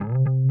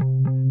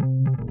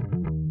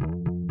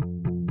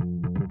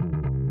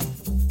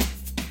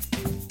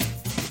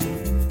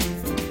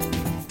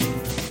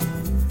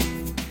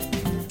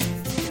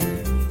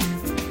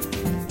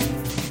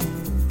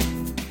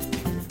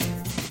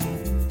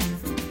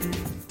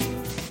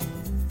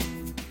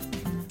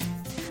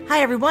Hi,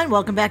 everyone.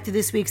 Welcome back to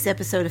this week's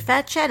episode of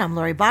Fat Chat. I'm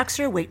Lori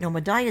Boxer, Weight No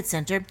More Diet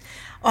Center.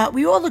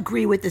 We all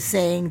agree with the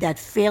saying that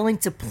failing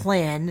to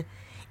plan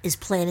is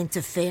planning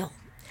to fail.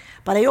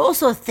 But I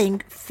also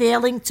think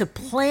failing to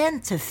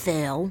plan to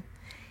fail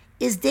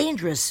is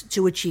dangerous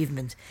to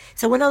achievement.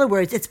 So in other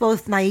words, it's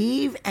both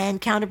naive and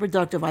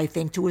counterproductive, I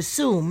think, to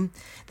assume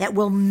that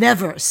we'll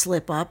never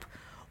slip up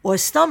or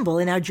stumble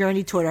in our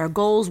journey toward our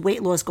goals,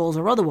 weight loss goals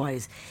or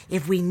otherwise.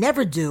 If we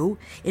never do,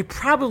 it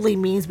probably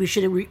means we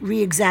should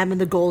re-examine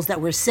the goals that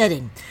we're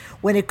setting.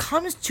 When it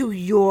comes to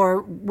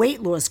your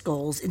weight loss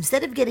goals,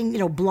 instead of getting,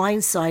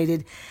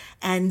 blindsided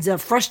and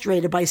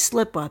frustrated by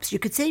slip-ups, you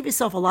could save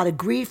yourself a lot of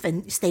grief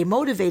and stay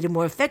motivated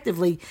more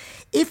effectively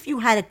if you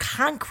had a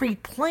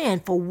concrete plan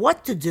for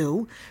what to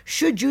do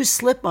should you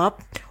slip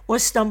up or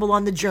stumble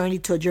on the journey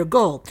toward your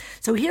goal.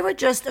 So here are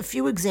just a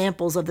few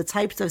examples of the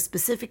types of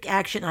specific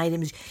action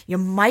items you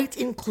might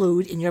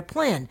include in your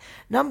plan.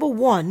 Number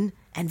one,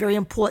 and very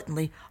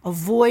importantly,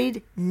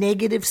 avoid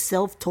negative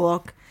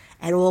self-talk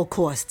at all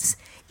costs.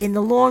 In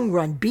the long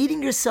run,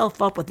 beating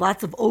yourself up with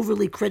lots of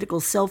overly critical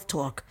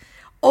self-talk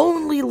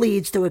only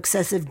leads to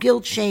excessive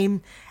guilt,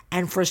 shame,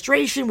 and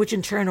frustration, which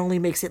in turn only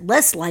makes it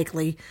less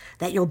likely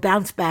that you'll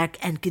bounce back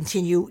and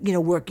continue,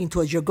 working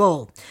towards your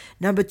goal.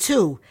 Number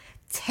two,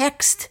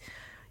 text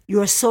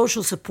your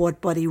social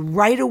support buddy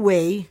right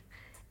away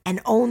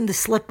and own the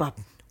slip up,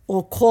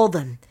 or call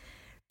them.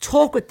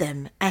 Talk with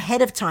them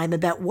ahead of time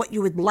about what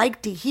you would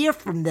like to hear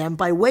from them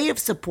by way of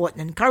support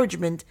and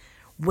encouragement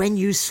when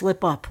you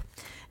slip up.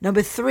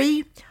 Number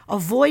three,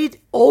 avoid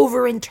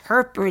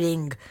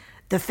over-interpreting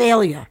the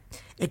failure.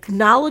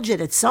 Acknowledge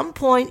that at some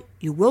point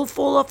you will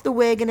fall off the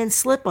wagon and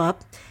slip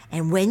up,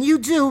 and when you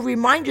do,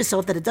 remind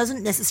yourself that it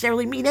doesn't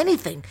necessarily mean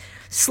anything.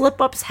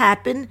 Slip-ups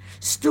happen.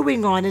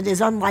 Stewing on it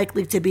is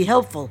unlikely to be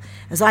helpful.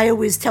 As I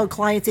always tell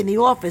clients in the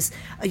office,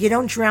 you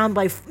don't drown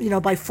by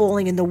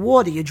falling in the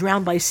water. You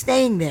drown by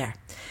staying there.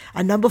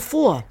 Number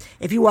four,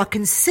 if you are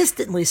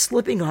consistently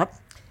slipping up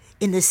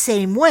in the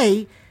same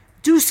way,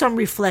 do some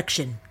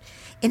reflection.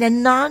 In a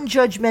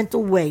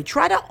non-judgmental way,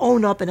 try to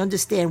own up and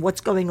understand what's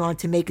going on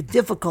to make it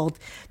difficult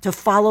to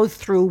follow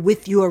through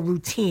with your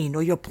routine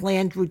or your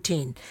planned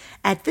routine.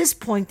 At this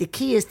point, the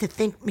key is to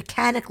think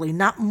mechanically,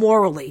 not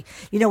morally.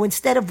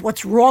 Instead of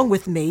what's wrong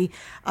with me,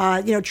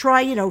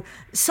 try,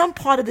 some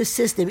part of the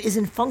system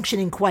isn't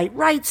functioning quite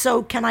right,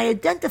 so can I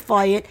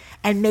identify it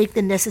and make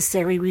the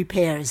necessary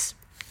repairs?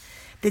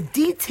 The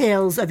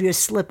details of your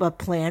slip-up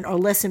plan are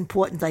less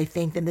important, I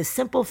think, than the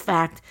simple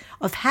fact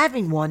of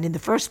having one in the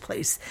first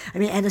place.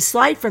 And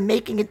aside from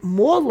making it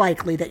more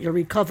likely that you'll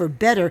recover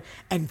better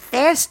and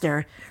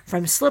faster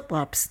from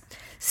slip-ups,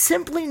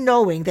 simply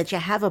knowing that you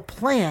have a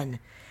plan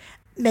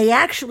may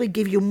actually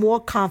give you more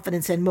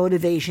confidence and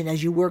motivation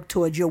as you work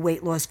towards your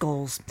weight loss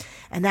goals.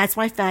 And that's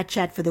my Fat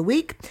Chat for the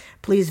week.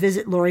 Please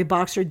visit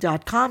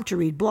LoriBoxer.com to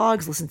read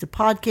blogs, listen to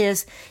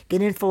podcasts,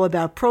 get info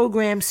about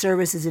programs,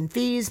 services, and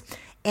fees,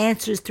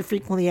 answers to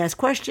frequently asked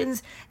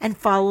questions, and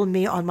follow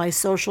me on my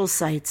social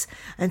sites.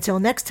 Until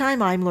next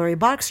time, I'm Lori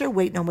Boxer,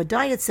 Weight No More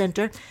Diet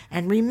Center,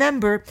 and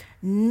remember,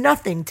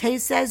 nothing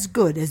tastes as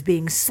good as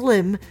being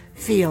slim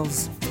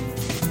feels.